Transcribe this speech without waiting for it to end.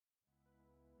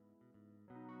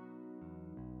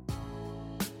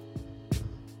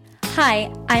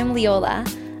Hi, I'm Leola.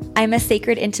 I'm a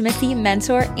sacred intimacy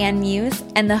mentor and muse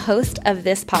and the host of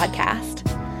this podcast.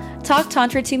 Talk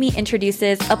Tantra to Me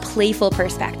introduces a playful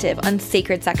perspective on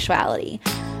sacred sexuality.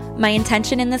 My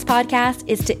intention in this podcast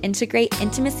is to integrate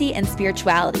intimacy and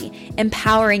spirituality,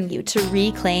 empowering you to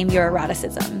reclaim your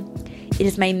eroticism. It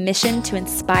is my mission to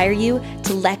inspire you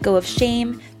to let go of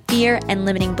shame, fear, and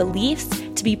limiting beliefs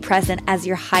to be present as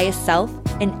your highest self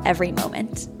in every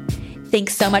moment.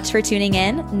 Thanks so much for tuning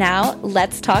in. Now,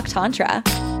 let's talk Tantra.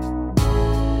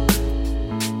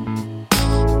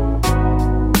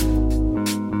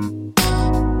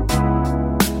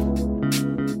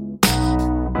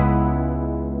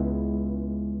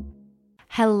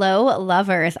 Hello,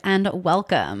 lovers, and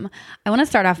welcome. I want to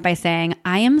start off by saying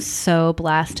I am so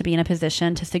blessed to be in a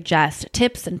position to suggest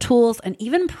tips and tools and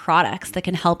even products that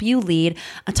can help you lead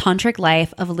a tantric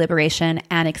life of liberation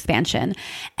and expansion.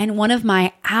 And one of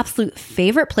my absolute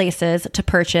favorite places to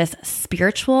purchase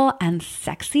spiritual and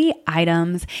sexy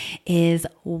items is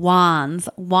Wands.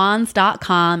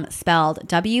 Wands.com, spelled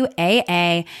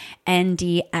W-A-A-N-D-S.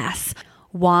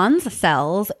 Wands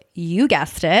sells, you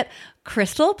guessed it,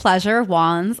 crystal pleasure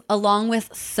wands, along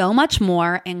with so much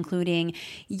more, including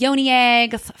yoni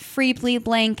eggs, free bleed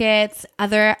blankets,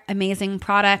 other amazing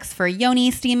products for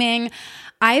yoni steaming.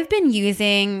 I've been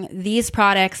using these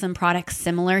products and products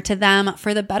similar to them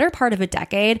for the better part of a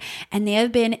decade, and they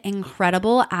have been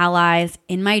incredible allies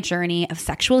in my journey of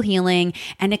sexual healing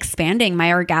and expanding my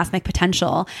orgasmic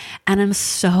potential. And I'm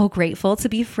so grateful to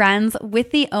be friends with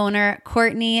the owner,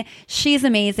 Courtney. She's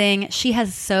amazing. She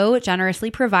has so generously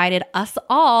provided us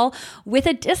all with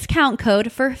a discount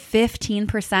code for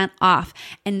 15% off,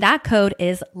 and that code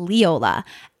is LEOLA.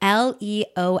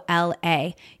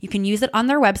 LEOLA. You can use it on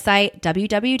their website,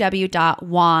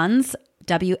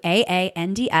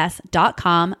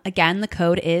 www.wands.com. Again, the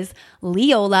code is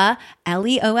LEOLA,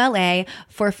 LEOLA,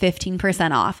 for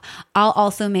 15% off. I'll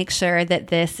also make sure that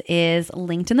this is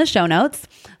linked in the show notes.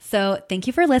 So thank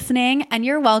you for listening, and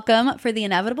you're welcome for the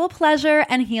inevitable pleasure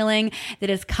and healing that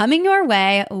is coming your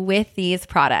way with these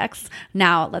products.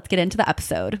 Now, let's get into the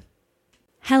episode.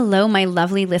 Hello, my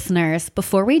lovely listeners.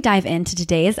 Before we dive into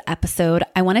today's episode,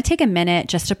 I want to take a minute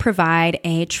just to provide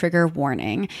a trigger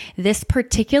warning. This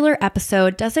particular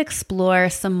episode does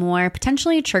explore some more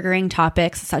potentially triggering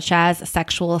topics such as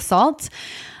sexual assault.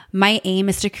 My aim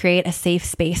is to create a safe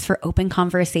space for open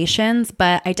conversations,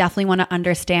 but I definitely want to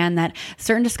understand that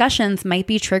certain discussions might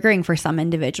be triggering for some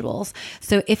individuals.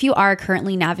 So if you are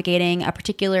currently navigating a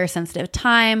particular sensitive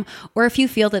time, or if you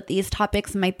feel that these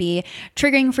topics might be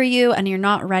triggering for you and you're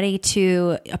not ready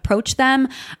to approach them,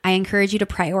 I encourage you to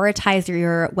prioritize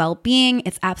your well-being.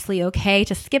 It's absolutely okay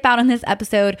to skip out on this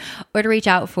episode or to reach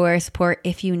out for support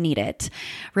if you need it.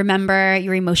 Remember,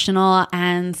 your emotional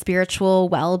and spiritual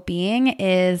well-being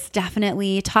is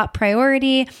definitely top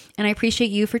priority. And I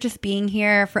appreciate you for just being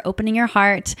here, for opening your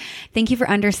heart. Thank you for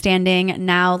understanding.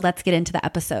 Now let's get into the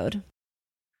episode.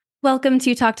 Welcome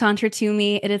to Talk Tantra to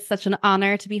Me. It is such an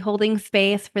honor to be holding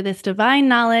space for this divine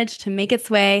knowledge to make its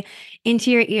way into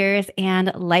your ears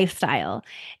and lifestyle.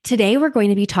 Today, we're going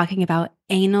to be talking about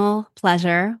anal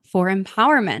pleasure for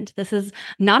empowerment. This is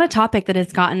not a topic that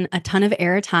has gotten a ton of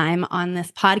airtime on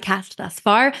this podcast thus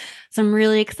far. So I'm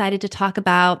really excited to talk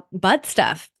about butt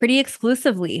stuff pretty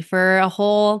exclusively for a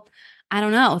whole,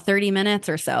 30 minutes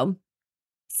or so.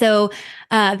 So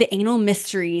the anal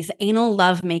mysteries, anal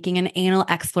lovemaking, and anal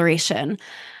exploration.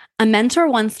 A mentor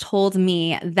once told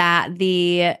me that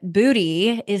the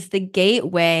booty is the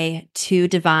gateway to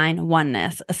divine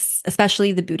oneness,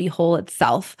 especially the booty hole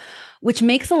itself, which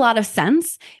makes a lot of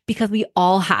sense because we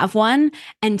all have one.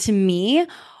 And to me,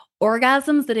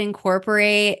 orgasms that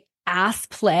incorporate ass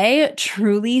play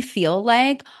truly feel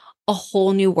like a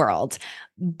whole new world.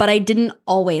 But I didn't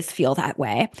always feel that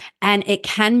way. And it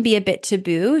can be a bit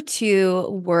taboo to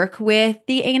work with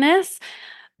the anus.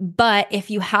 But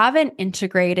if you haven't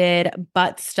integrated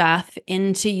butt stuff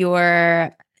into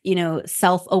your,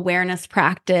 self-awareness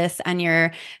practice and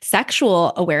your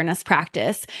sexual awareness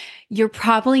practice, you're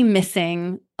probably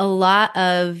missing a lot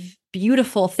of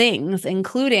beautiful things,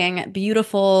 including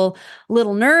beautiful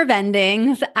little nerve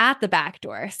endings at the back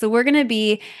door. So we're going to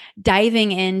be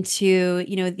diving into,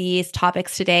 these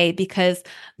topics today because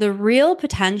the real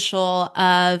potential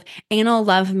of anal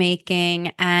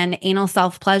lovemaking and anal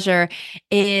self-pleasure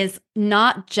is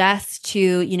not just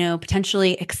to,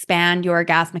 potentially expand your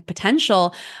orgasmic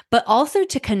potential, but also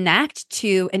to connect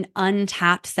to an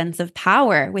untapped sense of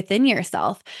power within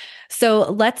yourself.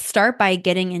 So let's start by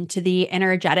getting into the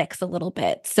energetics a little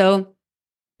bit. So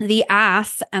The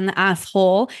ass and the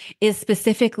asshole is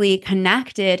specifically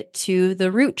connected to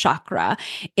the root chakra.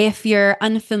 If you're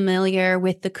unfamiliar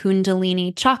with the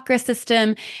Kundalini chakra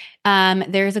system,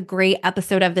 there's a great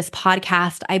episode of this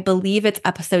podcast. I believe it's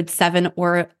episode 7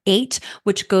 or 8,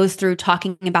 which goes through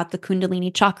talking about the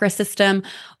Kundalini chakra system,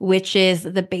 which is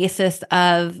the basis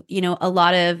of, a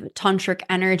lot of tantric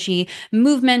energy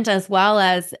movement, as well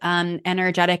as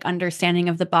energetic understanding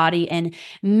of the body in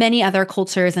many other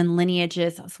cultures and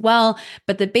lineages as well.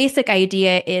 But the basic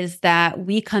idea is that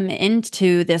we come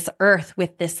into this earth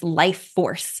with this life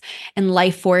force, and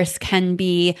life force can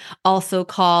be also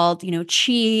called,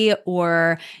 chi,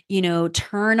 or,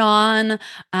 turn on,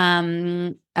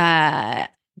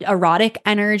 erotic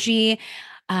energy.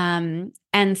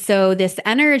 And so this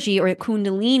energy, or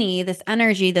Kundalini, this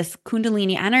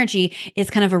Kundalini energy is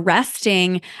kind of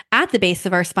resting at the base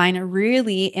of our spine,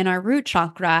 really in our root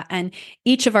chakra. And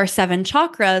each of our 7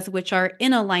 chakras, which are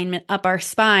in alignment up our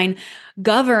spine,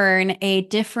 govern a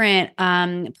different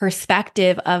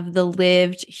perspective of the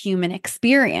lived human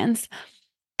experience.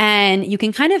 And you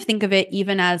can kind of think of it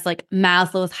even as like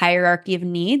Maslow's hierarchy of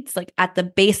needs. Like at the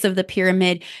base of the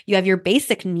pyramid, you have your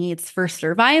basic needs for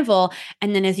survival.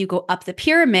 And then as you go up the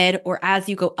pyramid, or as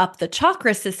you go up the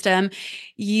chakra system,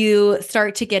 you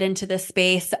start to get into the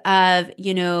space of,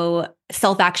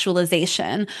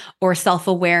 self-actualization or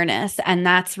self-awareness. And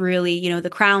that's really, the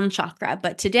crown chakra.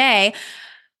 But today,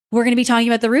 we're going to be talking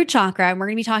about the root chakra, and we're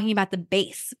going to be talking about the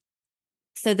base.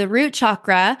 So the root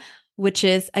chakra, which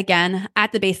is, again,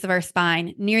 at the base of our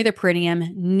spine, near the perineum,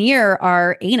 near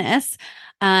our anus,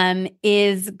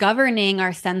 is governing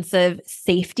our sense of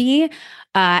safety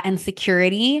and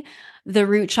security. The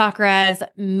root chakra's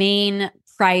main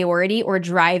priority or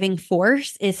driving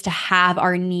force is to have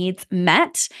our needs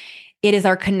met. It is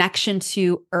our connection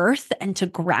to earth and to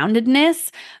groundedness.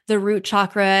 The root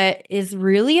chakra is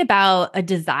really about a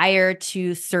desire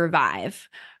to survive,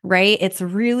 right? It's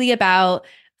really about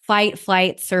fight,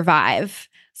 flight, survive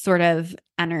sort of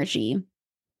energy.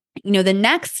 The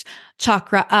next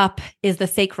chakra up is the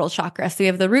sacral chakra. So we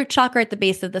have the root chakra at the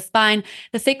base of the spine.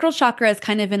 The sacral chakra is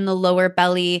kind of in the lower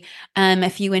belly, a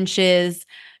few inches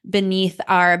beneath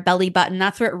our belly button.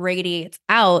 That's where it radiates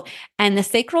out. And the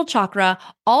sacral chakra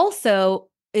also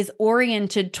is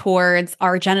oriented towards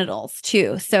our genitals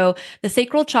too. So the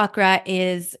sacral chakra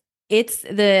it's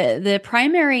the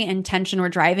primary intention or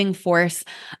driving force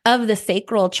of the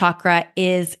sacral chakra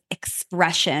is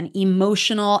expression,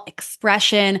 emotional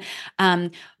expression,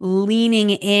 leaning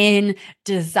in,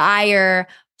 desire,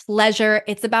 pleasure.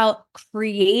 It's about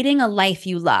creating a life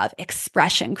you love,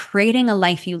 expression, creating a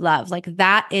life you love. Like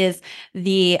that is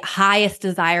the highest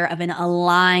desire of an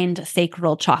aligned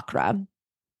sacral chakra.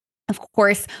 Of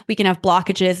course, we can have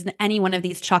blockages in any one of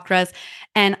these chakras.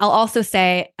 And I'll also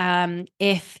say,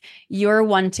 if you're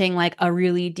wanting like a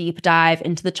really deep dive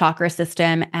into the chakra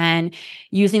system and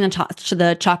using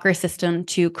the chakra system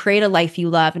to create a life you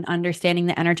love and understanding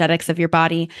the energetics of your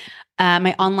body,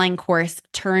 my online course,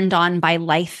 Turned On by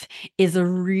Life, is a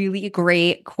really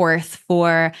great course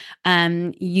for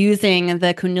using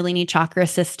the Kundalini chakra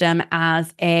system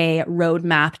as a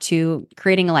roadmap to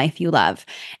creating a life you love,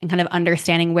 and kind of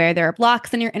understanding where there are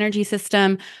blocks in your energy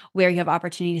system, where you have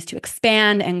opportunities to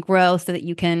expand and grow so that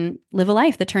you can live a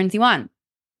life that turns you on.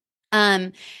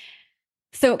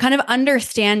 So kind of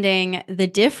understanding the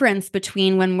difference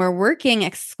between when we're working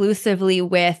exclusively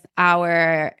with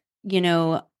our,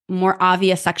 more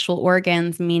obvious sexual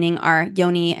organs, meaning our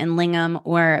yoni and lingam,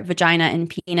 or vagina and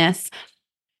penis,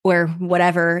 or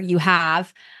whatever you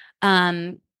have,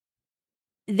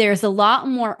 there's a lot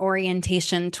more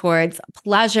orientation towards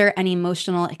pleasure and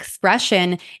emotional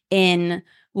expression in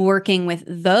working with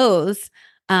those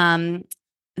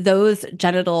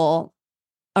genital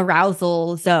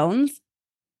arousal zones.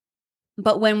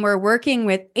 But when we're working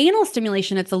with anal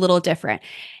stimulation, it's a little different.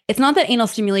 It's not that anal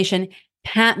stimulation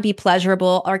can't be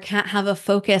pleasurable or can't have a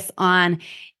focus on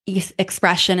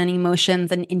expression and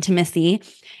emotions and intimacy.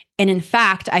 And in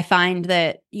fact, I find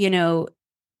that,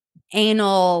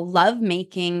 anal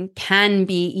lovemaking can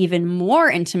be even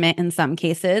more intimate in some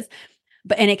cases,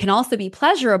 and it can also be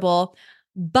pleasurable.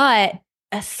 But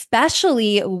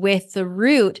especially with the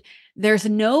root, there's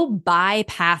no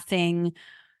bypassing,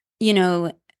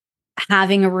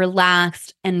 having a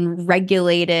relaxed and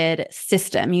regulated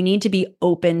system. You need to be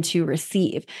open to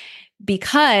receive,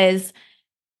 because,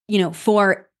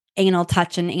 for anal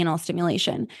touch and anal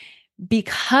stimulation,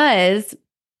 because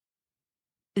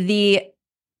the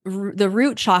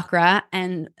root chakra,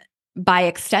 and by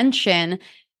extension,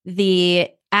 the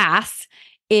ass,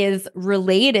 is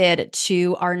related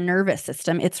to our nervous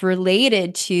system. It's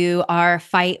related to our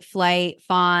fight, flight,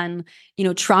 fawn,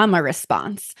 trauma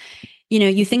response.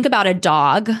 You think about a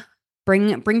dog,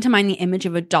 bring to mind the image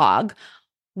of a dog.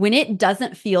 When it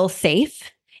doesn't feel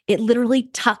safe, it literally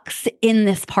tucks in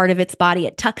this part of its body.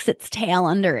 It tucks its tail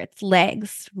under its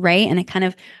legs, right? And it kind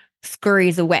of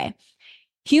scurries away.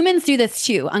 Humans do this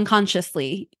too,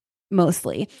 unconsciously,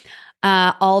 mostly.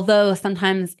 Although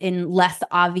sometimes in less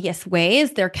obvious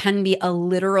ways, there can be a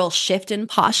literal shift in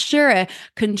posture, a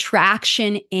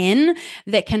contraction in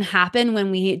that can happen when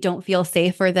we don't feel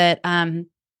safe or that,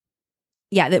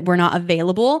 that we're not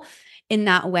available in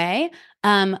that way.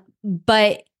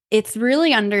 But it's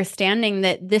really understanding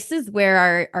that this is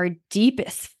where our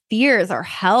deepest fears are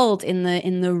held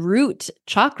in the root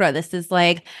chakra. This is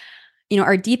like,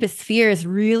 our deepest fears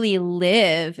really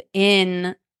live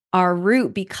in our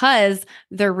root because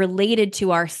they're related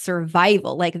to our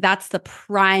survival. Like that's the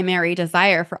primary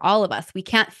desire for all of us. We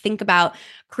can't think about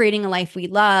creating a life we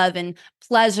love and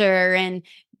pleasure and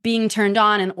being turned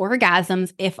on and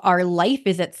orgasms if our life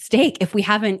is at stake, if we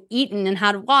haven't eaten and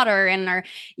had water and are,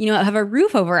 have a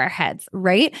roof over our heads,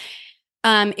 right?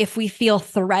 If we feel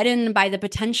threatened by the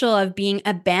potential of being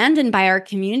abandoned by our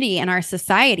community and our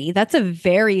society, that's a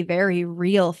very, very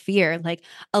real fear. Like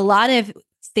a lot of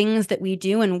things that we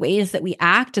do and ways that we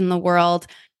act in the world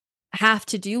have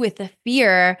to do with the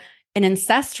fear, an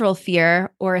ancestral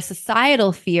fear or a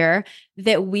societal fear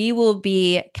that we will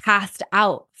be cast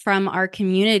out from our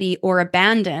community or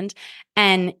abandoned.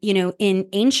 And, in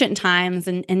ancient times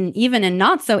and even in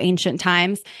not so ancient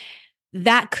times,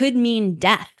 that could mean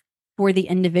death for the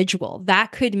individual.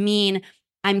 That could mean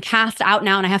I'm cast out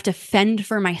now and I have to fend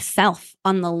for myself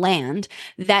on the land.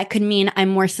 That could mean I'm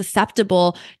more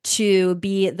susceptible to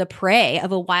be the prey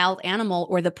of a wild animal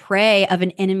or the prey of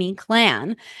an enemy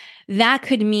clan. That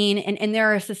could mean, and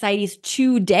there are societies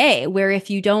today where if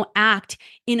you don't act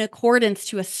in accordance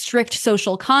to a strict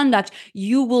social conduct,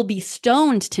 you will be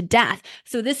stoned to death.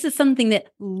 So this is something that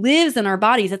lives in our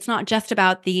bodies. It's not just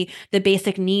about the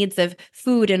basic needs of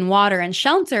food and water and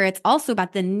shelter. It's also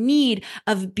about the need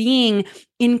of being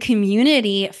in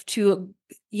community to,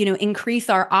 increase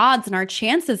our odds and our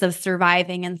chances of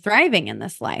surviving and thriving in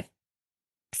this life.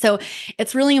 So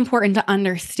it's really important to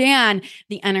understand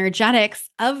the energetics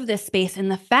of this space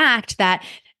and the fact that,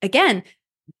 again,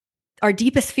 our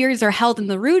deepest fears are held in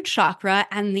the root chakra,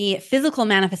 and the physical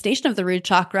manifestation of the root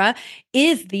chakra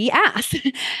is the ass.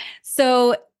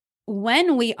 So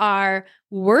when we are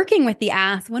working with the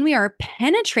ass, when we are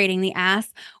penetrating the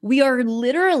ass, we are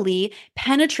literally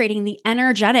penetrating the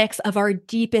energetics of our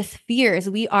deepest fears.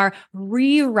 We are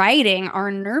rewriting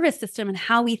our nervous system and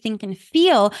how we think and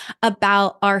feel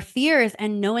about our fears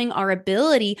and knowing our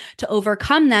ability to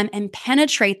overcome them and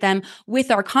penetrate them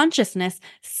with our consciousness,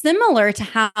 similar to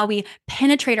how we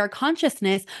penetrate our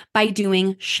consciousness by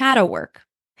doing shadow work.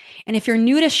 And if you're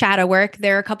new to shadow work,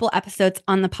 there are a couple episodes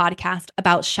on the podcast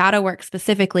about shadow work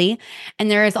specifically.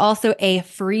 And there is also a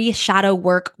free shadow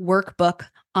work workbook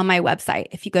on my website.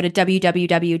 If you go to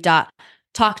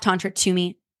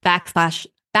www.talktantra2me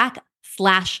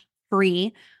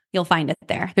 /free, you'll find it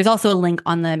there. There's also a link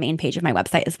on the main page of my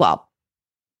website as well.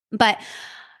 But,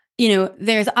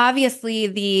 there's obviously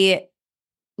the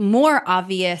more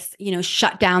obvious,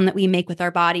 shutdown that we make with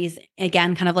our bodies,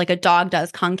 again, kind of like a dog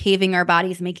does, concaving our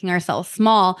bodies, making ourselves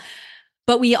small.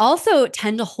 But we also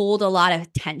tend to hold a lot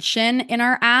of tension in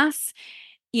our ass.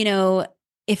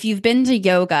 If you've been to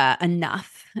yoga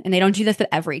enough, and they don't do this at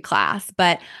every class,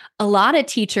 but a lot of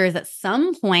teachers at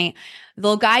some point,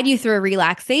 they'll guide you through a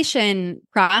relaxation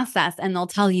process and they'll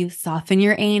tell you, soften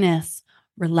your anus,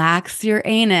 relax your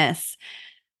anus,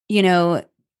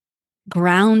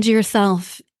 ground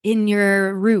yourself in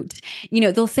your root.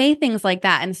 They'll say things like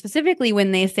that. And specifically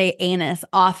when they say anus,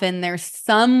 often there's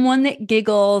someone that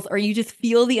giggles or you just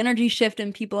feel the energy shift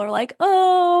and people are like,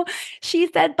 oh, she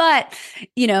said butt,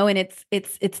 and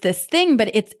it's this thing, but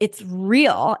it's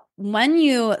real. When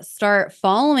you start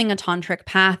following a tantric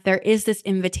path, there is this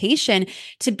invitation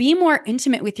to be more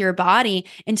intimate with your body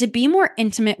and to be more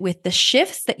intimate with the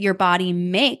shifts that your body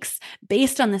makes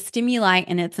based on the stimuli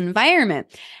in its environment.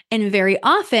 And very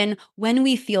often when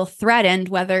we feel threatened,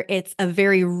 whether it's a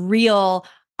very real,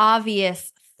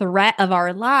 obvious threat of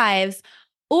our lives,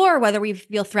 or whether we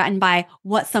feel threatened by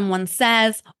what someone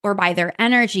says or by their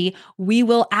energy, we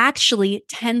will actually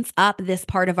tense up this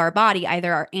part of our body,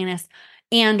 either our anus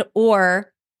and or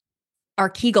our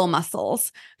Kegel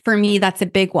muscles. For me, that's a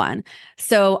big one.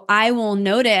 So I will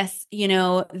notice,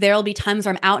 there'll be times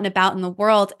where I'm out and about in the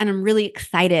world and I'm really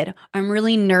excited, I'm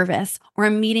really nervous, or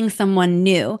I'm meeting someone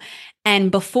new.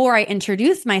 And before I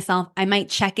introduce myself, I might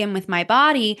check in with my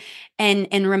body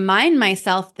and remind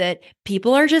myself that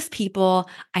people are just people.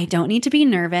 I don't need to be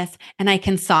nervous, and I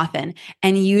can soften.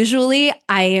 And usually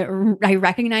I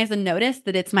recognize and notice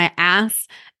that it's my ass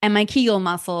and my Kegel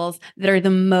muscles that are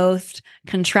the most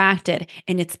contracted.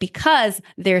 And it's because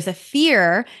there's a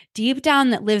fear deep down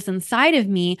that lives inside of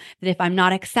me that if I'm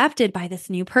not accepted by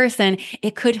this new person,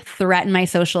 it could threaten my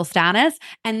social status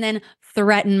and then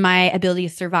threaten my ability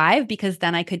to survive, because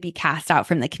then I could be cast out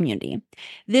from the community.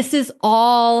 This is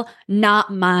all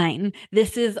not mine.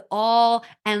 This is all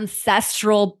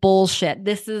ancestral bullshit.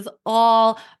 This is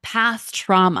all past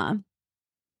trauma.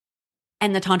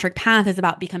 And the tantric path is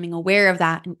about becoming aware of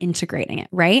that and integrating it,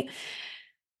 right?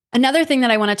 Another thing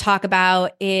that I want to talk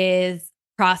about is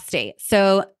prostate.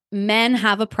 So men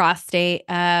have a prostate,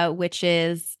 which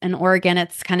is an organ.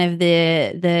 It's kind of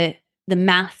the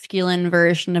masculine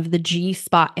version of the G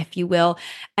spot, if you will.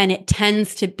 And it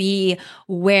tends to be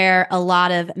where a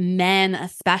lot of men,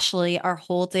 especially, are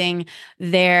holding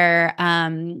their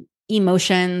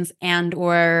emotions and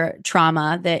or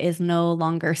trauma that is no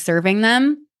longer serving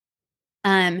them.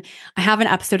 I have an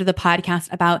episode of the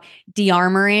podcast about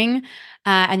de-armoring,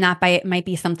 and that might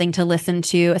be something to listen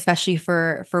to, especially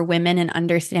for women and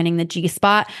understanding the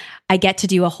G-spot. I get to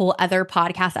do a whole other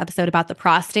podcast episode about the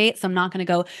prostate, so I'm not going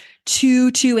to go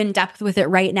too in depth with it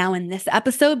right now in this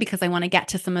episode, because I want to get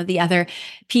to some of the other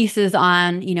pieces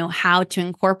on, how to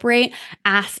incorporate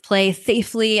ass play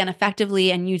safely and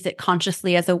effectively and use it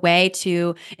consciously as a way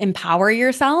to empower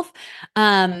yourself.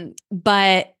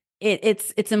 But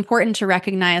it's important to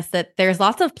recognize that there's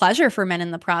lots of pleasure for men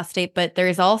in the prostate, but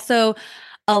there's also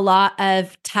a lot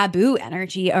of taboo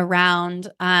energy around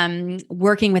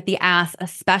working with the ass,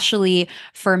 especially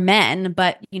for men,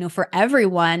 but for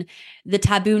everyone, the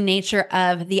taboo nature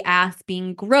of the ass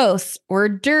being gross or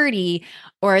dirty,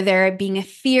 or there being a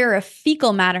fear of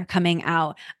fecal matter coming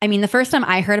out. I mean, the first time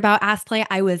I heard about ass play,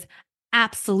 I was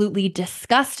absolutely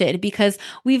disgusted, because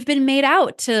we've been made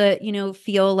out to,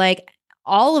 feel like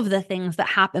all of the things that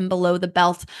happen below the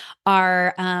belt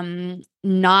are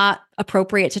not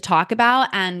appropriate to talk about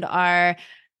and are,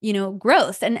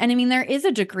 gross. And I mean, there is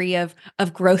a degree of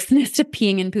grossness to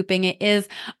peeing and pooping. It is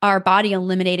our body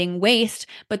eliminating waste,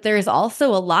 but there's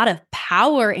also a lot of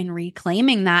power in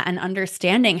reclaiming that and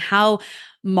understanding how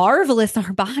marvelous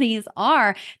our bodies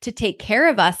are to take care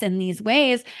of us in these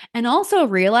ways. And also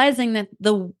realizing that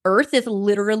the earth is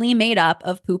literally made up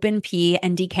of poop and pee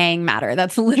and decaying matter.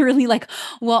 That's literally like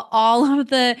what all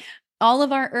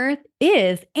of our earth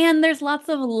is. And there's lots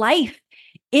of life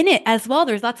in it as well.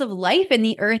 There's lots of life in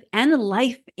the earth and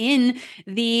life in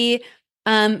the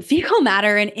fecal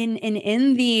matter and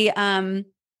in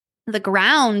the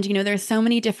ground. There's so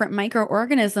many different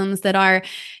microorganisms that are,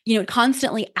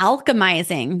 constantly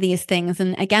alchemizing these things.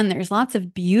 And again, there's lots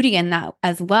of beauty in that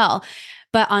as well.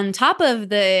 But on top of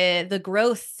the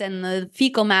gross and the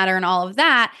fecal matter and all of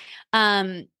that,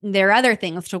 there are other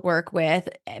things to work with.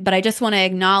 But I just want to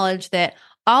acknowledge that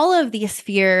all of these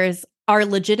fears are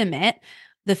legitimate.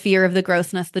 The fear of the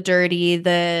grossness, the dirty,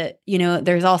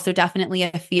 there's also definitely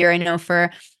a fear, I know, for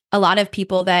a lot of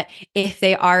people, that if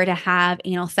they are to have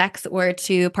anal sex or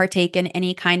to partake in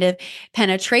any kind of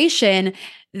penetration,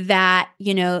 that,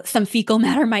 some fecal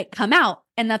matter might come out.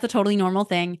 And that's a totally normal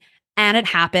thing. And it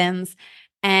happens.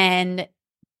 And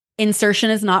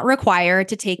insertion is not required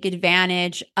to take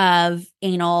advantage of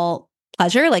anal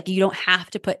pleasure. Like, you don't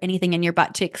have to put anything in your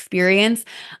butt to experience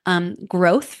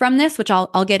growth from this, which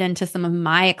I'll get into some of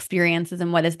my experiences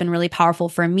and what has been really powerful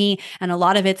for me. And a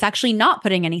lot of it's actually not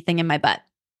putting anything in my butt.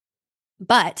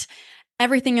 But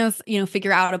everything is,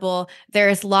 figure outable.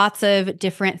 There's lots of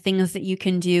different things that you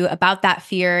can do about that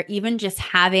fear, even just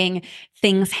having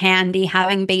things handy,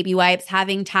 having baby wipes,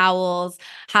 having towels,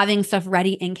 having stuff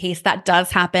ready in case that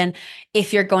does happen.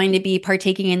 If you're going to be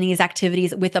partaking in these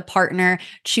activities with a partner,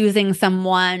 choosing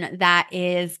someone that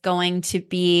is going to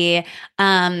be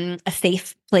a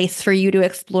safe place for you to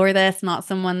explore this, not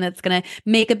someone that's going to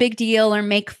make a big deal or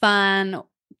make fun.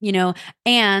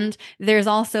 And there's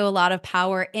also a lot of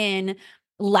power in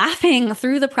laughing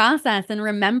through the process and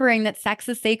remembering that sex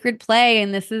is sacred play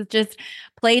and this is just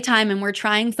playtime and we're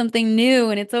trying something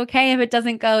new, and it's okay if it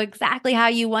doesn't go exactly how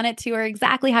you want it to or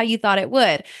exactly how you thought it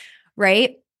would,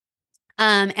 right?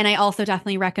 And I also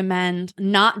definitely recommend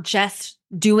not just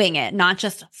doing it, not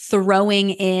just throwing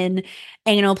in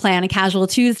anal play on a casual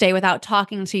Tuesday without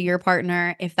talking to your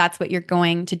partner. If that's what you're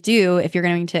going to do, if you're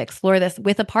going to explore this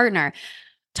with a partner,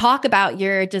 talk about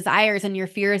your desires and your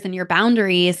fears and your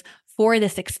boundaries for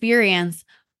this experience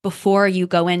before you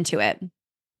go into it.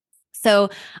 So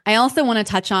I also want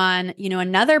to touch on,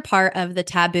 another part of the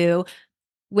taboo,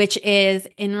 which is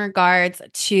in regards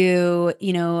to,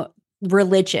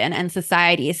 religion and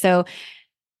society. So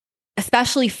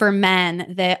especially for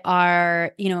men that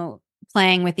are,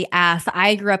 playing with the ass.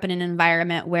 I grew up in an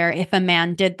environment where if a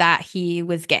man did that, he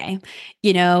was gay,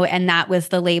 and that was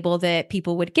the label that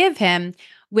people would give him.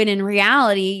 When in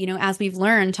reality, as we've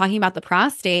learned talking about the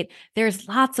prostate, there's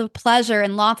lots of pleasure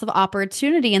and lots of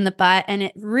opportunity in the butt. And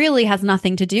it really has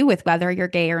nothing to do with whether you're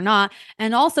gay or not.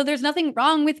 And also there's nothing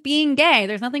wrong with being gay.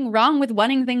 There's nothing wrong with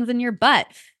wanting things in your butt.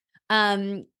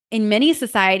 In many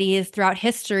societies throughout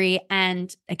history,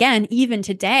 and again, even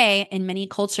today in many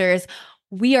cultures,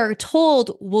 we are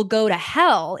told we'll go to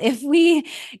hell if we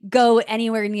go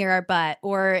anywhere near our butt,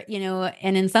 or,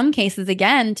 and in some cases,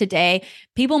 again, today,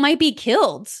 people might be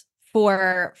killed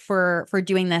for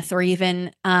doing this, or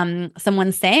even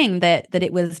someone saying that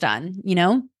it was done,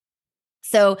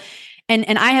 So,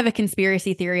 and I have a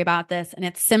conspiracy theory about this, and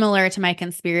it's similar to my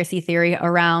conspiracy theory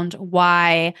around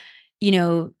why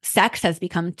sex has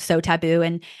become so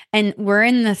taboo. And we're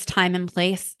in this time and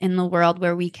place in the world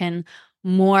where we can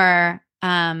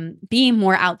be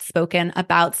more outspoken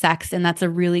about sex. And that's a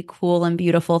really cool and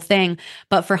beautiful thing.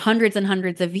 But for hundreds and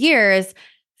hundreds of years,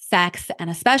 sex, and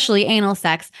especially anal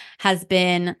sex, has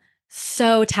been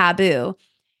so taboo.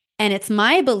 And it's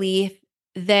my belief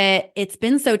that it's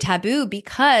been so taboo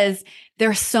because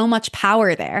there's so much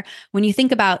power there. When you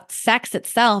think about sex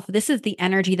itself, this is the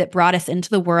energy that brought us into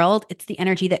the world. It's the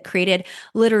energy that created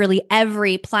literally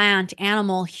every plant,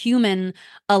 animal, human,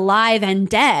 alive and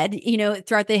dead,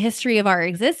 throughout the history of our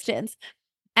existence.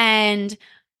 And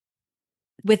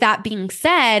with that being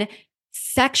said,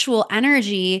 sexual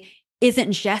energy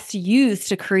isn't just used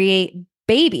to create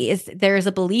babies. There's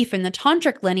a belief in the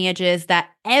tantric lineages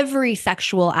that every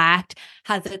sexual act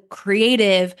has a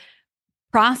creative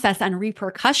process and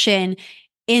repercussion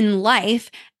in life,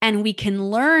 and we can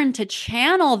learn to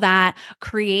channel that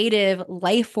creative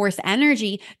life force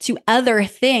energy to other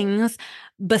things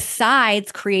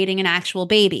besides creating an actual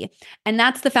baby. And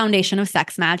that's the foundation of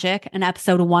sex magic. And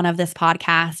episode 1 of this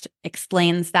podcast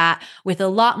explains that with a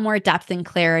lot more depth and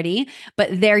clarity,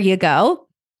 but there you go.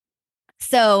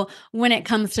 So when it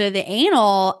comes to the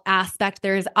anal aspect,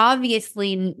 there's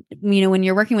obviously, when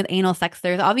you're working with anal sex,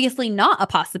 there's obviously not a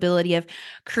possibility of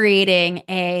creating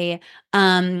a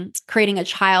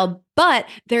child, but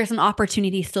there's an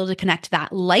opportunity still to connect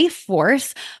that life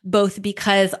force, both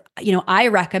because, I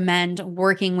recommend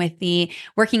working with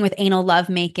anal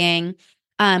lovemaking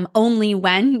only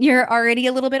when you're already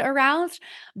a little bit aroused,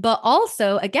 but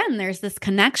also, again, there's this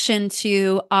connection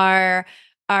to our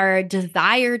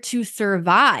desire to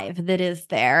survive that is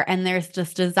there. And there's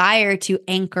this desire to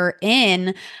anchor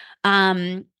in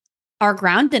our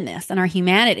groundedness and our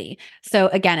humanity. So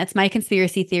again, it's my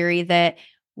conspiracy theory that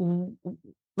when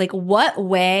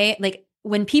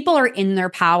people are in their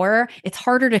power, it's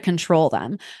harder to control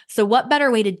them. So what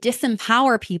better way to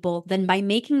disempower people than by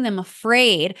making them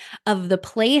afraid of the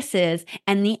places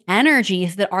and the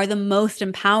energies that are the most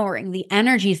empowering, the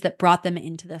energies that brought them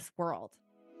into this world.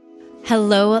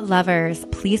 Hello, lovers.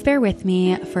 Please bear with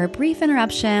me for a brief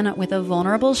interruption with a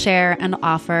vulnerable share and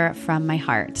offer from my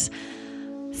heart.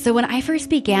 So when I first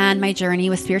began my journey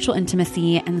with spiritual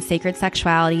intimacy and sacred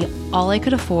sexuality, all I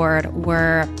could afford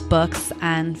were books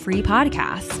and free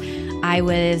podcasts. I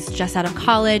was just out of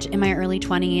college in my early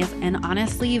 20s and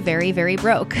honestly very, very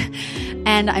broke.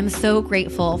 And I'm so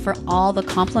grateful for all the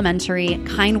complimentary,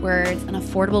 kind words and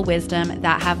affordable wisdom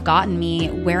that have gotten me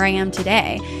where I am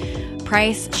today.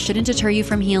 Price shouldn't deter you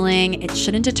from healing. It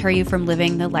shouldn't deter you from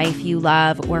living the life you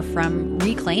love or from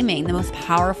reclaiming the most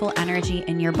powerful energy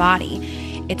in your body.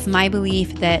 It's my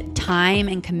belief that time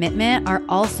and commitment are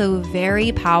also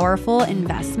very powerful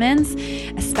investments,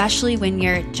 especially when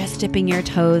you're just dipping your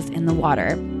toes in the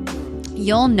water.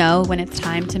 You'll know when it's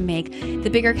time to make the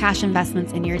bigger cash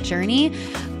investments in your journey,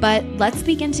 but let's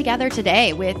begin together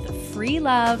today with free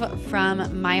love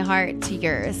from my heart to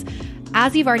yours.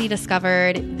 As you've already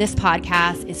discovered, this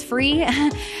podcast is free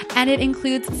and it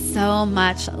includes so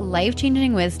much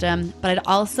life-changing wisdom, but I'd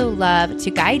also love to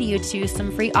guide you to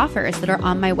some free offers that are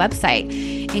on my website,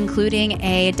 including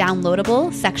a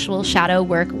downloadable sexual shadow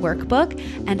work workbook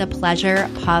and a pleasure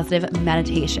positive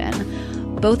meditation.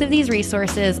 Both of these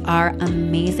resources are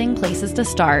amazing places to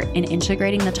start in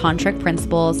integrating the tantric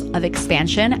principles of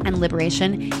expansion and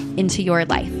liberation into your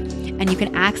life. And you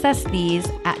can access these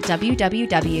at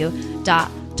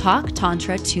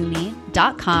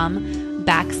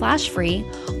www.talktantratome.com/free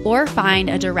or find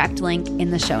a direct link in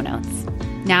the show notes.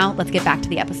 Now let's get back to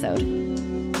the episode.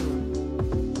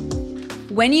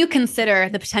 when you consider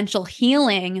the potential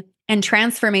healing and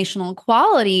transformational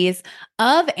qualities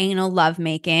of anal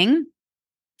lovemaking,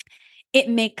 it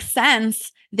makes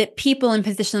sense that people in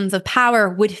positions of power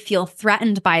would feel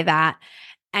threatened by that.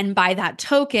 And by that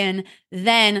token,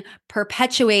 then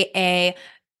perpetuate a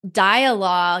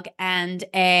dialogue and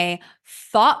a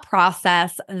thought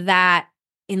process that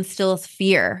instills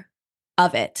fear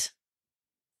of it.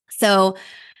 So,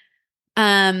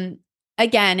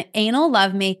 again, anal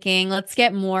lovemaking, let's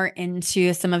get more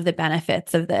into some of the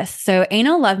benefits of this. So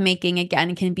anal lovemaking,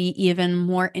 again, can be even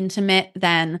more intimate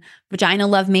than vaginal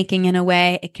lovemaking in a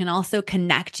way. It can also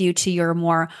connect you to your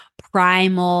more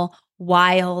primal,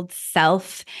 wild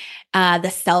self, the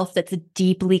self that's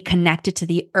deeply connected to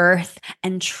the earth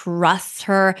and trusts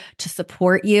her to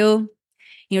support you.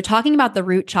 You know, talking about the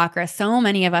root chakra, so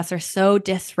many of us are so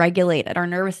dysregulated. Our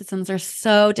nervous systems are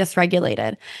so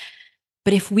dysregulated.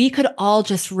 But if we could all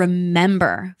just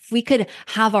remember, if we could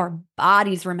have our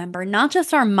bodies remember, not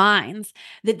just our minds,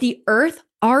 that the earth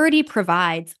already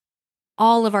provides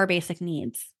all of our basic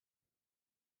needs,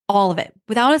 all of it,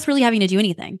 without us really having to do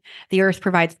anything. The earth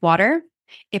provides water,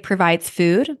 it provides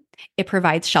food, it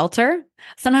provides shelter.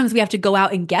 Sometimes we have to go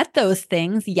out and get those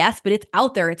things, yes, but it's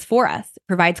out there, it's for us. It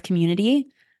provides community,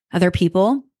 other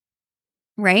people,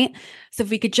 right? So if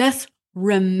we could just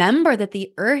remember that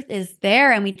the earth is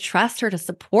there and we trust her to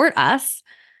support us,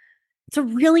 it's a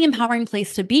really empowering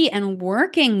place to be. And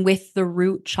working with the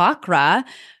root chakra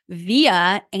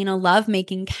via anal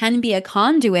lovemaking can be a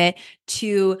conduit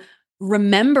to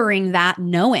remembering that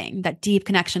knowing, that deep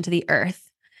connection to the earth.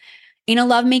 Anal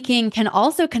lovemaking can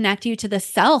also connect you to the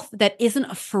self that isn't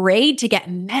afraid to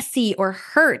get messy or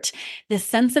hurt. This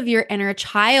sense of your inner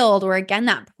child, or again,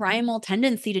 that primal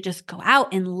tendency to just go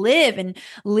out and live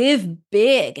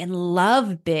big and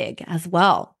love big as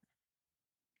well.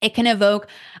 It can evoke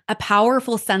a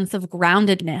powerful sense of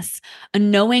groundedness, a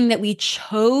knowing that we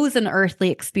chose an earthly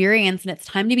experience and it's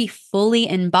time to be fully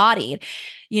embodied.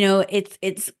 You know,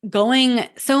 it's going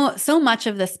so much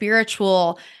of the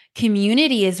spiritual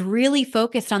community is really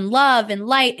focused on love and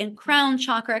light and crown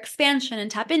chakra expansion and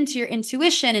tap into your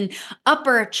intuition and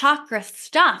upper chakra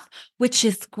stuff, which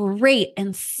is great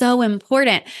and so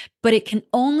important. But it can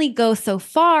only go so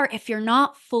far if you're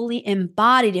not fully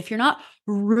embodied, if you're not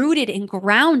rooted and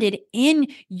grounded in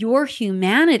your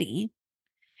humanity.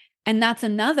 And that's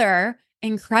another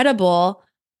incredible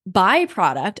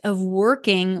byproduct of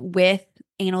working with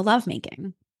anal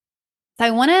lovemaking. So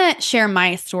I want to share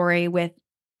my story with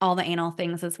all the anal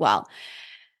things as well.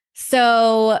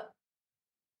 So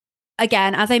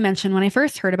again, as I mentioned, when I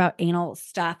first heard about anal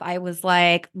stuff, I was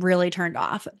like really turned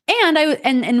off.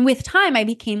 And with time, I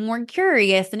became more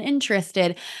curious and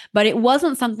interested, but it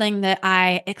wasn't something that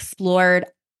I explored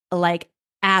like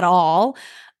at all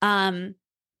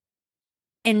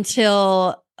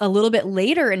until a little bit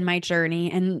later in my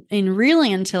journey, and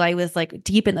really until I was like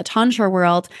deep in the Tantra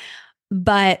world.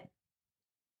 But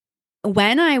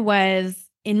when I was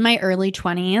in my early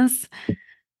 20s,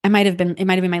 it might have been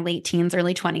my late teens,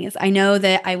 early 20s. I know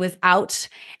that I was out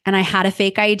and I had a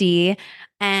fake ID,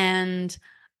 and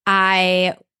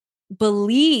I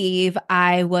believe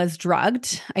I was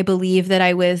drugged. I believe that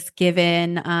I was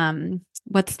given,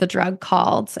 what's the drug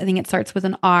called? I think it starts with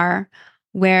an R,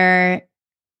 where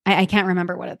I can't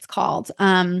remember what it's called.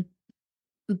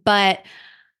 But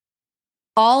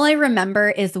all I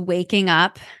remember is waking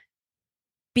up,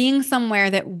 being somewhere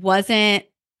that wasn't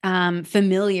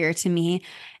familiar to me,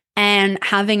 and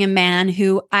having a man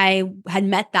who I had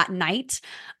met that night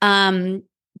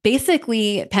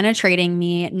basically penetrating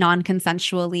me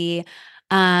non-consensually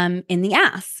in the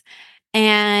ass.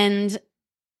 And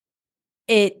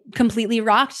it completely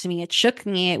rocked me. It shook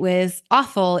me. It was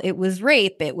awful. It was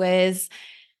rape. It was...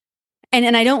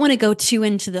 And I don't want to go too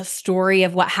into the story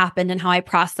of what happened and how I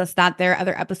processed that. There are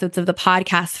other episodes of the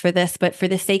podcast for this, but for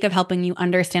the sake of helping you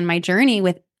understand my journey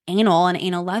with anal and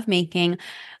anal lovemaking,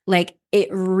 like it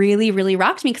really, really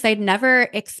rocked me because I'd never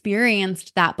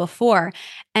experienced that before.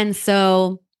 And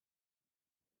so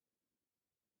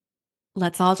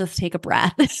let's all just take a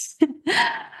breath.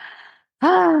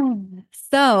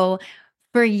 So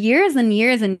for years and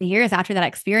years and years after that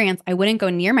experience, I wouldn't go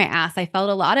near my ass. I felt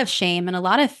a lot of shame and a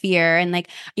lot of fear. And like,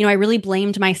 you know, I really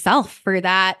blamed myself for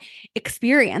that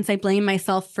experience. I blamed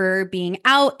myself for being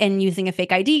out and using a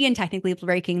fake ID and technically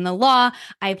breaking the law.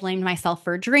 I blamed myself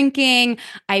for drinking.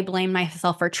 I blamed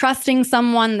myself for trusting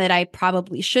someone that I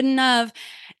probably shouldn't have.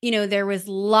 You know, there was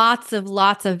lots of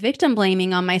victim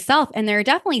blaming on myself. And there are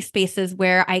definitely spaces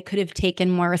where I could have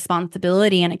taken more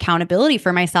responsibility and accountability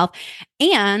for myself.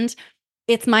 And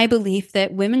it's my belief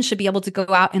that women should be able to go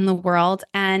out in the world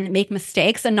and make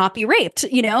mistakes and not be raped,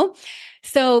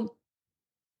 So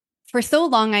for so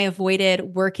long, I avoided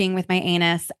working with my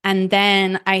anus. And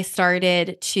then I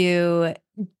started to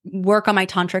work on my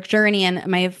tantric journey. And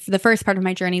the first part of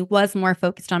my journey was more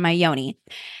focused on my yoni.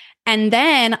 And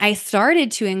then I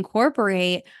started to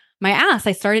incorporate my ass.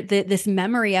 I started this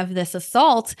memory of this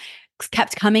assault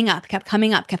kept coming up.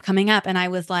 And I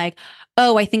was like,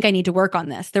 oh, I think I need to work on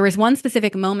this. There was one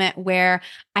specific moment where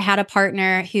I had a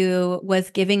partner who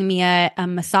was giving me a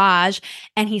massage,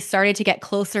 and he started to get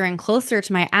closer and closer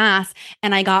to my ass.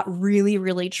 And I got really,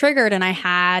 really triggered, and I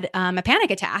had a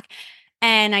panic attack.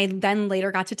 And I then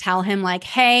later got to tell him, like,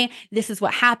 hey, this is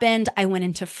what happened. I went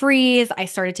into freeze. I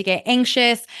started to get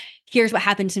anxious. Here's what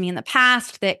happened to me in the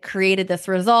past that created this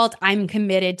result. I'm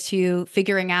committed to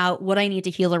figuring out what I need to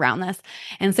heal around this.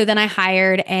 And so then I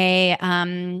hired a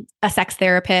sex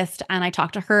therapist, and I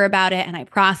talked to her about it, and I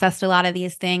processed a lot of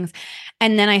these things.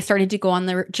 And then I started to go on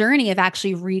the journey of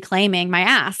actually reclaiming my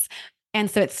ass. And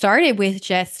so it started with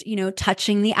just,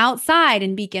 touching the outside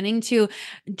and beginning to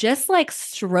just like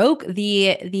stroke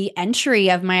the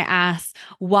entry of my ass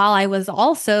while I was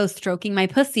also stroking my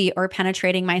pussy or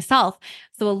penetrating myself.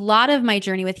 So a lot of my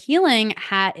journey with healing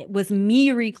was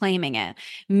me reclaiming it,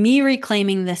 me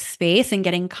reclaiming this space and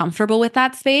getting comfortable with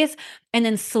that space, and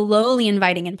then slowly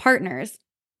inviting in partners.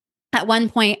 At one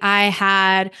point, I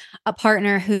had a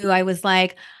partner who I was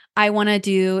like, I want to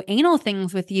do anal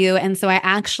things with you. And so I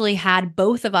actually had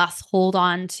both of us hold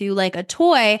on to like a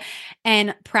toy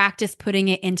and practice putting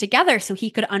it in together so he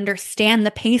could understand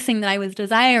the pacing that I was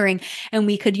desiring. And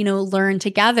we could, learn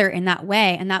together in that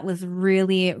way. And that was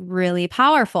really, really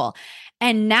powerful.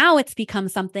 And now it's become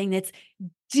something that's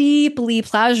deeply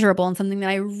pleasurable and something that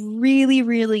I really,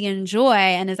 really enjoy,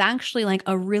 and is actually like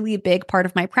a really big part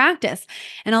of my practice.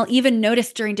 And I'll even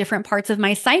notice during different parts of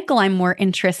my cycle, I'm more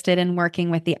interested in working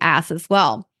with the ass as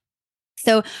well.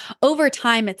 So over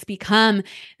time, it's become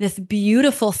this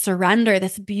beautiful surrender,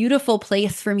 this beautiful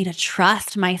place for me to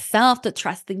trust myself, to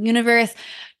trust the universe,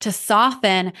 to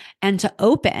soften and to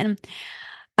open.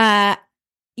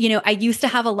 I used to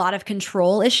have a lot of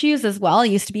control issues as well. I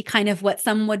used to be kind of what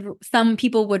some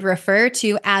people would refer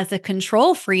to as a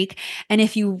control freak. And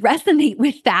if you resonate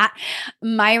with that,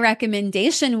 my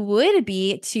recommendation would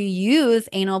be to use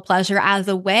anal pleasure as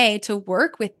a way to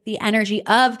work with the energy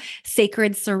of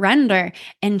sacred surrender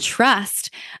and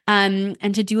trust,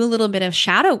 and to do a little bit of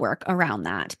shadow work around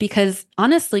that. Because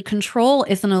honestly, control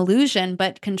is an illusion,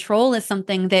 but control is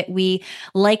something that we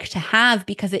like to have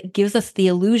because it gives us the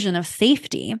illusion of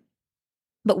safety.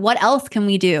 But what else can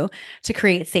we do to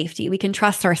create safety? We can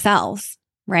trust ourselves,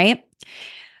 right?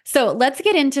 So let's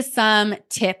get into some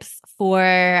tips for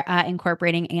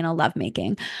incorporating anal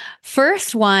lovemaking.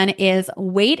 First one is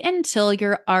wait until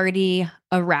you're already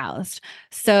aroused.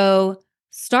 So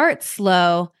start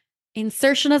slow.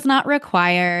 Insertion is not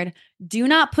required. Do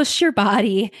not push your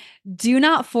body. Do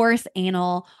not force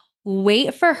anal.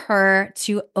 Wait for her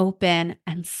to open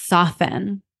and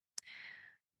soften.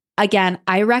 Again,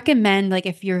 I recommend, like,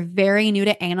 if you're very new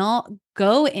to anal,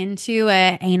 go into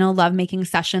an anal lovemaking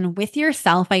session with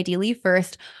yourself, ideally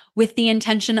first, with the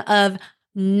intention of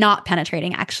not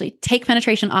penetrating. Actually, take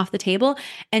penetration off the table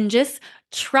and just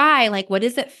try, like, what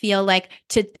does it feel like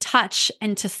to touch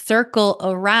and to circle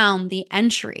around the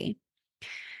entry?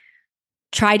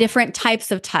 Try different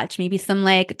types of touch, maybe some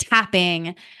like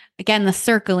tapping, again, the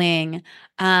circling,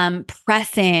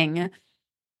 pressing,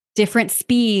 different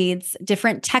speeds,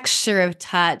 different texture of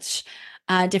touch,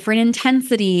 different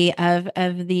intensity of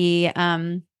the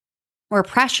or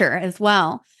pressure as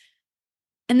well.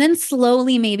 And then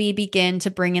slowly maybe begin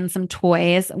to bring in some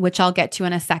toys, which I'll get to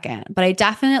in a second. But I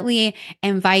definitely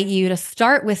invite you to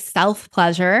start with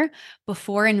self-pleasure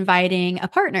before inviting a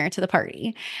partner to the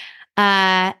party.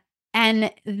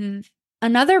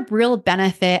 Another real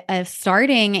benefit of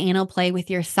starting anal play with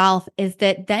yourself is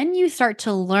that then you start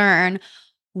to learn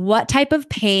what type of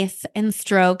pace and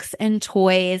strokes and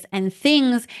toys and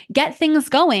things get things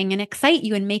going and excite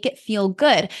you and make it feel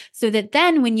good. So that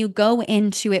then when you go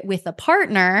into it with a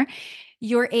partner,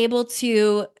 you're able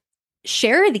to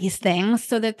share these things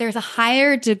so that there's a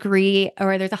higher degree,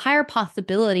 or there's a higher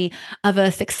possibility of a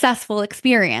successful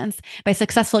experience. By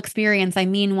successful experience, I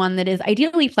mean one that is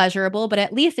ideally pleasurable, but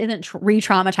at least isn't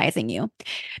re-traumatizing you.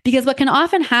 Because what can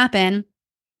often happen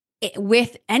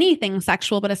with anything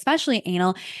sexual, but especially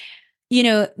anal,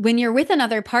 when you're with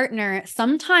another partner,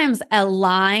 sometimes a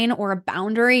line or a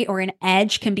boundary or an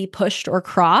edge can be pushed or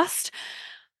crossed,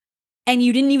 and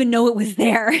you didn't even know it was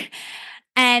there.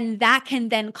 And that can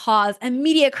then cause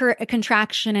immediate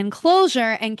contraction and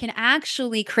closure and can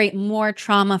actually create more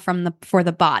trauma for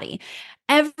the body.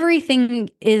 Everything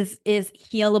is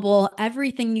healable,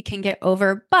 everything you can get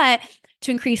over, but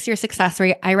to increase your success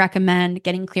rate, I recommend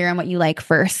getting clear on what you like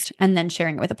first and then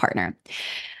sharing it with a partner.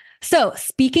 So,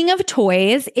 speaking of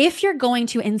toys, if you're going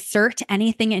to insert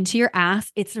anything into your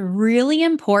ass, it's really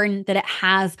important that it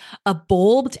has a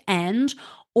bulbed end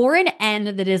or an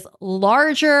end that is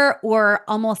larger or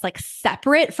almost like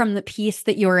separate from the piece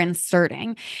that you're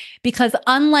inserting. Because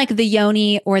unlike the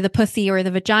yoni or the pussy or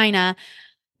the vagina,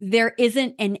 there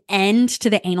isn't an end to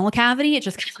the anal cavity. It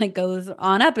just kind of like goes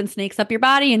on up and snakes up your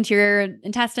body into your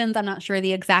intestines. I'm not sure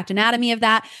the exact anatomy of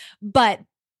that, but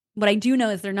what I do know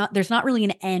is there's not really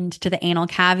an end to the anal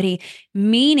cavity,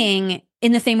 meaning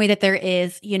in the same way that there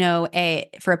is,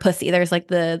 for a pussy, there's like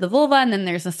the vulva and then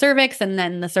there's the cervix, and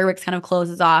then the cervix kind of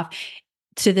closes off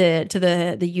to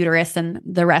the uterus and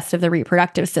the rest of the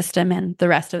reproductive system and the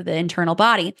rest of the internal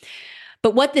body.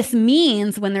 But what this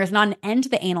means when there's not an end to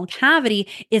the anal cavity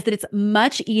is that it's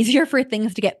much easier for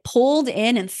things to get pulled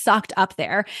in and sucked up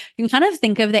there. You can kind of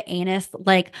think of the anus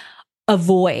like a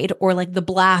void or like the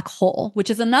black hole, which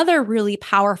is another really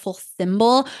powerful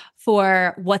symbol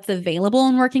for what's available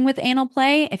in working with anal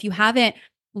play. If you haven't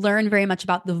learned very much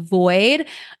about the void,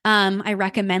 I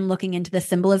recommend looking into the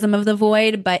symbolism of the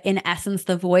void. But in essence,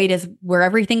 the void is where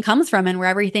everything comes from and where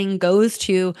everything goes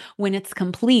to when it's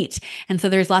complete. And so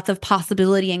there's lots of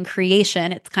possibility and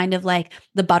creation. It's kind of like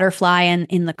the butterfly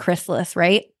in the chrysalis,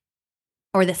 right?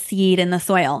 Or the seed in the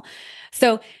soil.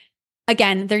 So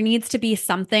again, there needs to be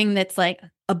something that's like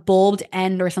a bulbed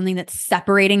end or something that's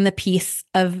separating the piece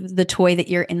of the toy that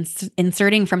you're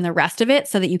inserting from the rest of it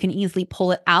so that you can easily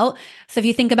pull it out. So if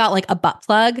you think about like a butt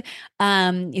plug,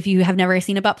 if you have never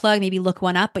seen a butt plug, maybe look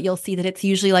one up, but you'll see that it's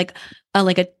usually like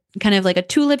a kind of like a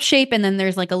tulip shape. And then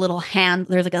there's like a little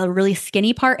there's like a really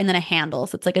skinny part and then a handle.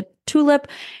 So it's like a tulip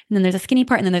and then there's a skinny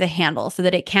part and then there's a handle so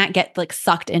that it can't get like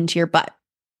sucked into your butt.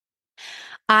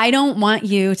 I don't want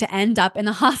you to end up in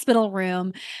the hospital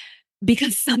room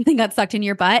because something got sucked in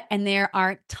your butt. And there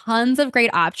are tons of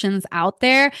great options out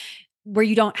there where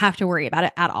you don't have to worry about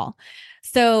it at all.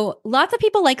 So lots of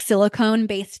people like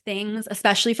silicone-based things,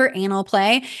 especially for anal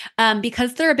play,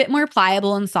 because they're a bit more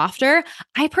pliable and softer.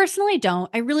 I personally don't.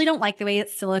 I really don't like the way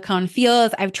that silicone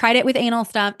feels. I've tried it with anal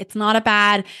stuff. It's not a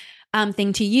bad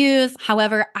thing to use.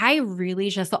 However, I really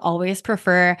just always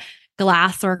prefer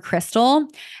glass or crystal.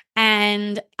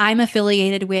 And I'm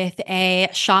affiliated with a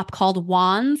shop called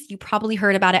Wands. You probably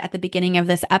heard about it at the beginning of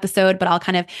this episode, but I'll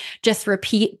kind of just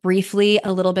repeat briefly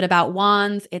a little bit about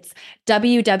Wands. It's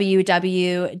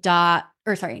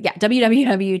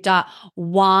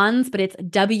www.wands, but it's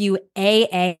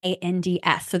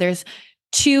WAANDS. So there's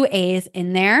two A's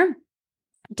in there.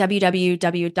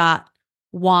 www.wands,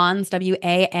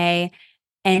 WAANDS.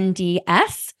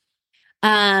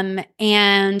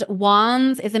 And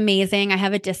Wands is amazing. I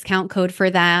have a discount code for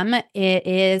them. It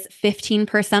is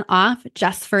 15% off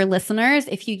just for listeners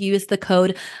if you use the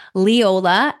code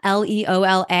LEOLA,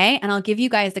 LEOLA, and I'll give you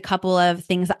guys a couple of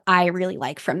things that I really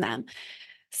like from them.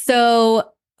 So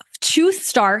to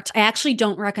start, I actually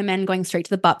don't recommend going straight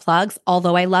to the butt plugs,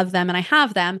 although I love them and I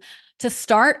have them. To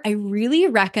start, I really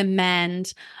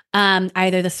recommend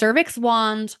either the cervix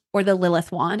wand or the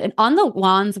Lilith wand. And on the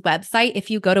Wands website, if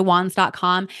you go to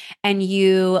wands.com and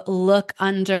you look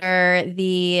under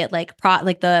the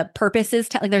the purposes,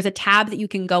 there's a tab that you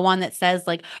can go on that says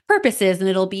like purposes, and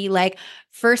it'll be like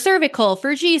for cervical,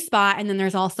 for G-spot. And then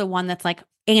there's also one that's like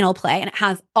anal play, and it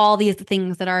has all these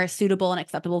things that are suitable and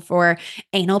acceptable for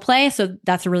anal play. So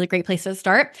that's a really great place to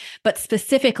start. But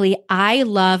specifically, I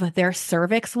love their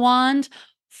cervix wand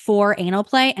for anal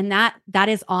play. And that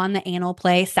is on the anal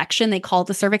play section. They call it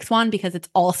the cervix wand because it's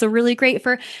also really great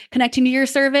for connecting to your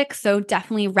cervix. So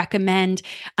definitely recommend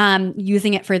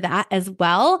using it for that as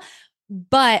well.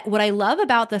 But what I love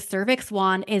about the cervix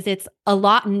wand is it's a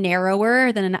lot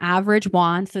narrower than an average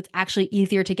wand. So it's actually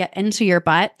easier to get into your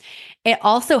butt. It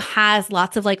also has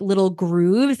lots of like little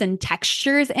grooves and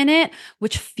textures in it,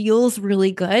 which feels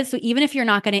really good. So even if you're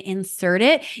not going to insert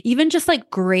it, even just like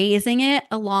grazing it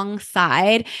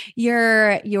alongside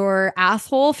your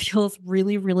asshole feels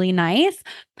really, really nice.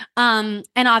 And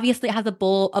obviously it has a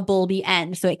bulby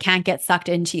end, so it can't get sucked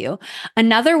into you.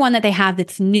 Another one that they have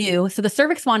that's new. So the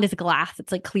cervix wand is glass.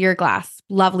 It's like clear glass.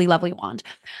 Lovely, lovely wand.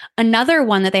 Another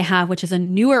one that they have, which is a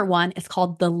newer one, is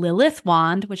called the Lilith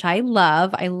wand, which I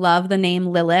love. I love the name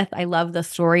Lilith. I love the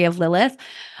story of Lilith.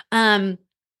 But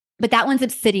that one's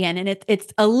obsidian, and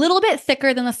it's a little bit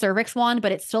thicker than the cervix wand,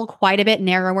 but it's still quite a bit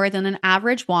narrower than an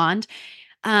average wand.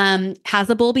 has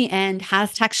a bulby end,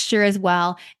 has texture as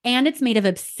well, and it's made of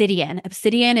obsidian.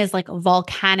 Obsidian is like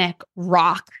volcanic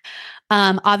rock.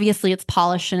 Obviously it's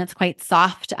polished and it's quite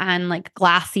soft and like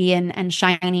glassy and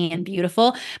shiny and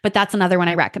beautiful, but that's another one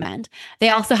I recommend. They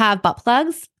also have butt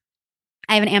plugs.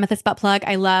 I have an amethyst butt plug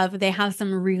I love. They have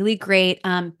some really great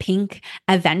pink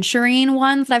aventurine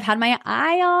ones that I've had my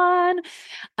eye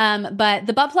on. But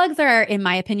the butt plugs are, in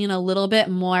my opinion, a little bit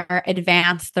more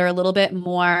advanced. They're a little bit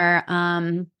more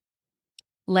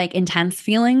like intense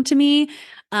feeling to me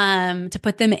to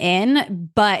put them in.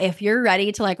 But if you're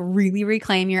ready to like really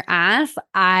reclaim your ass,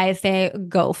 I say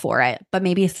go for it. But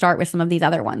maybe start with some of these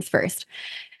other ones first.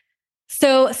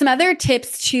 So some other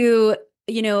tips to,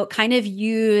 kind of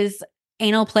use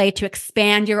anal play to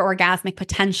expand your orgasmic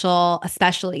potential,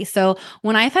 especially. So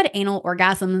when I've had anal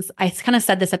orgasms, I kind of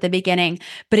said this at the beginning,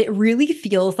 but it really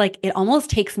feels like it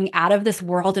almost takes me out of this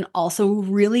world and also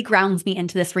really grounds me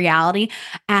into this reality.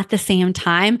 At the same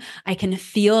time, I can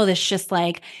feel this just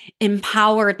like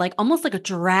empowered, like almost like a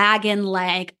dragon,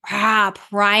 like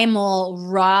primal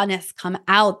rawness come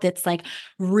out that's like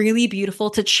really beautiful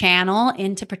to channel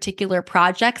into particular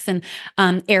projects and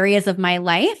areas of my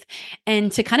life.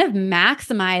 And to kind of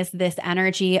maximize this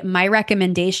energy, my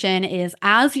recommendation is,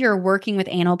 as you're working with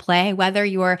anal play, whether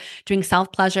you're doing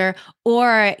self-pleasure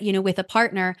or, with a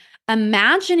partner,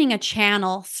 imagining a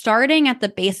channel starting at the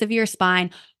base of your spine,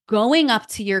 going up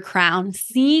to your crown,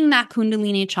 seeing that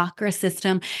Kundalini chakra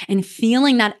system and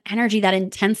feeling that energy, that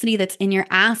intensity that's in your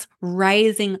ass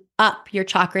rising up your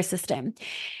chakra system.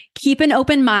 Keep an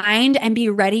open mind and be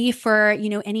ready for,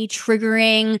 any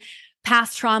triggering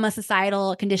past trauma,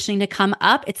 societal conditioning to come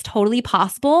up. It's totally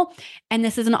possible. And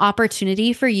this is an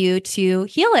opportunity for you to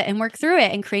heal it and work through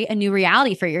it and create a new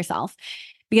reality for yourself.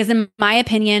 Because in my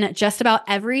opinion, just about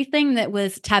everything that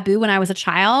was taboo when I was a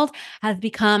child has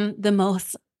become the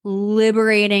most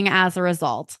liberating as a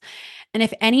result. And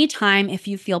if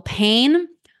you feel pain,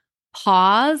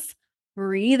 pause,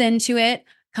 breathe into it,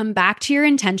 come back to your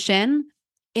intention.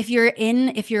 If you're in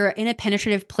a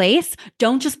penetrative place,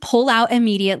 don't just pull out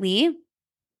immediately.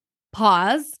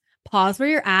 Pause where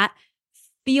you're at,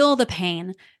 feel the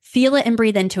pain, feel it and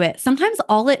breathe into it. Sometimes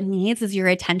all it needs is your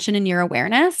attention and your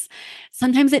awareness.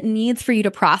 Sometimes it needs for you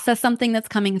to process something that's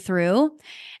coming through.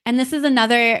 And this is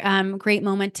another great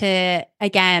moment to,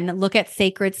 again, look at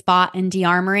sacred spot and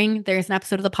de-armoring. There's an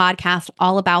episode of the podcast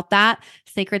all about that,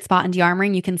 sacred spot and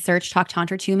de-armoring. You can search Talk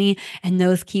Tantra to Me and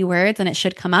those keywords and it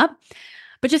should come up.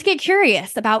 But just get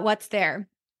curious about what's there.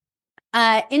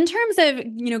 In terms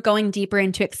of, going deeper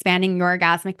into expanding your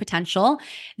orgasmic potential,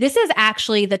 this is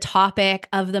actually the topic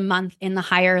of the month in the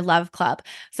Higher Love Club.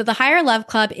 So the Higher Love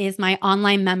Club is my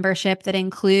online membership that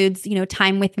includes,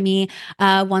 time with me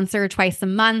once or twice a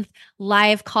month,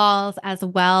 live calls, as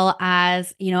well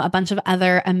as, a bunch of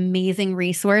other amazing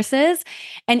resources.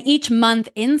 And each month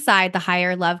inside the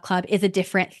Higher Love Club is a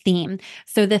different theme.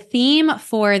 So the theme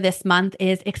for this month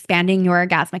is expanding your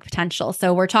orgasmic potential.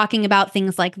 So we're talking about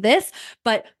things like this,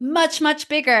 but much, much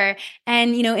bigger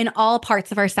and, in all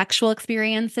parts of our sexual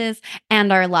experiences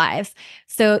and our lives.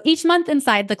 So each month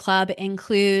inside the club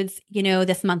includes,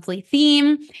 this monthly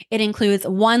theme. It includes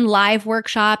one live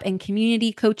workshop and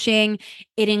community coaching.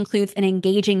 It includes an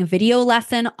engaging video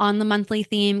lesson on the monthly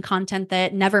theme, content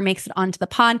that never makes it onto the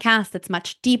podcast that's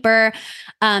much deeper.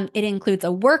 It includes a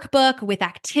workbook with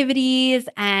activities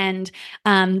and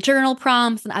journal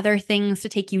prompts and other things to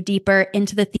take you deeper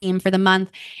into the theme for the month.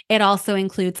 It also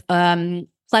includes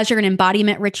pleasure and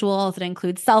embodiment rituals. It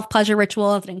includes self-pleasure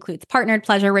rituals. It includes partnered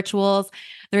pleasure rituals.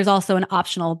 There's also an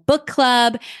optional book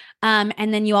club.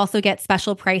 And then you also get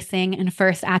special pricing and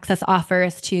first access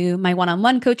offers to my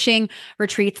one-on-one coaching,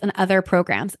 retreats, and other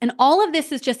programs. And all of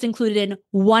this is just included in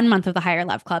 1 month of the Higher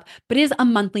Love Club, but it is a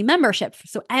monthly membership.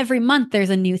 So every month there's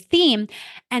a new theme.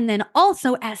 And then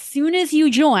also, as soon as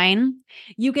you join,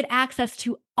 you get access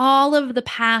to all of the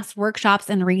past workshops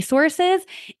and resources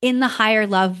in the Higher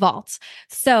Love Vault.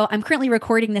 So I'm currently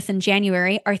recording this in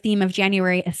January. Our theme of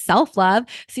January is self-love.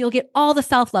 So you'll get all the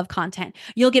self-love content.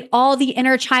 You'll get all the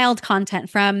inner child content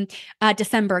from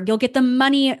December. You'll get the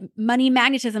money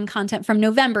magnetism content from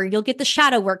November. You'll get the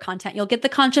shadow work content. You'll get the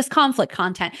conscious conflict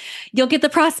content. You'll get the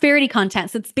prosperity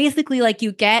content. So it's basically like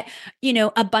you get,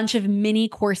 a bunch of mini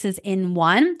courses in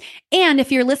one. And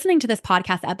if you're listening to this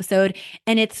podcast episode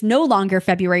and it's no longer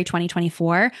February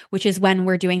 2024, which is when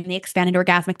we're doing the expanding your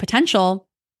orgasmic potential,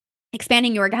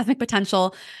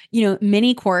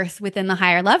 mini course within the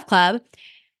Higher Love Club.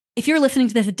 If you're listening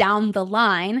to this down the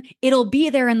line, it'll be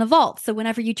there in the vault. So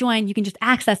whenever you join, you can just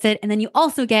access it. And then you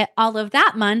also get all of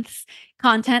that month's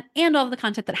content and all of the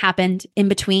content that happened in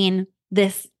between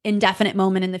this indefinite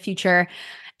moment in the future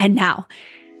and now.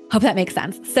 Hope that makes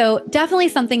sense. So definitely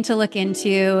something to look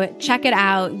into. Check it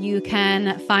out. You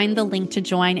can find the link to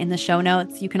join in the show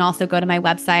notes. You can also go to my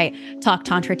website,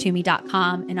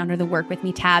 talktantratome.com, and under the Work With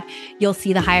Me tab, you'll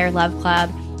see the Higher Love Club.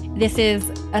 This is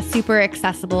a super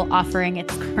accessible offering.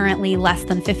 It's currently less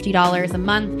than $50 a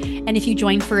month. And if you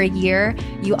join for a year,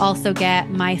 you also get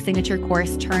my signature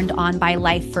course, Turned On by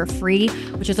Life, for free,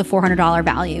 which is a $400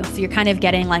 value. So you're kind of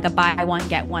getting like a buy one,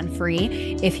 get one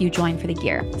free if you join for the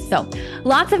year. So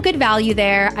lots of good value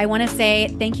there. I want to say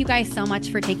thank you guys so much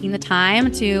for taking the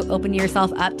time to open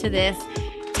yourself up to this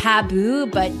taboo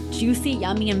but juicy,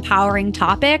 yummy, empowering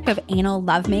topic of anal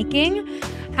lovemaking.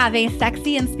 Have a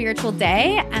sexy and spiritual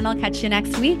day, and I'll catch you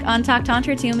next week on Talk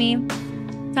Tantra to Me.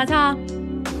 Ta-ta.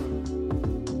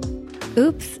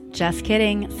 Oops, just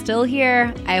kidding. Still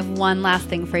here. I have one last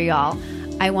thing for y'all.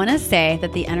 I want to say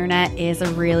that the internet is a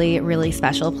really, really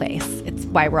special place. It's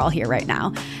why we're all here right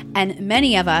now. And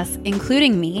many of us,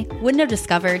 including me, wouldn't have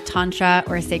discovered Tantra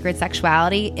or sacred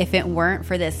sexuality if it weren't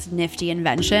for this nifty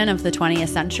invention of the 20th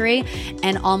century.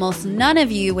 And almost none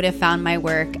of you would have found my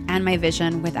work and my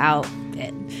vision without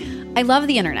it. I love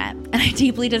the internet, and I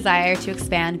deeply desire to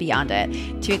expand beyond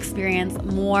it, to experience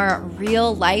more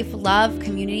real life love,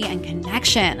 community, and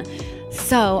connection.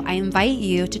 So I invite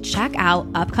you to check out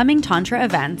upcoming Tantra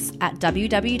events at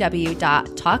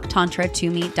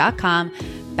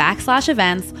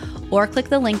www.talktantratome.com/events, or click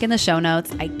the link in the show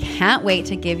notes. I can't wait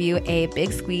to give you a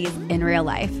big squeeze in real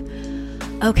life.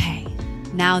 Okay,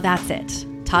 now that's it.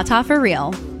 Ta-ta for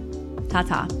real.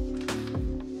 Ta-ta.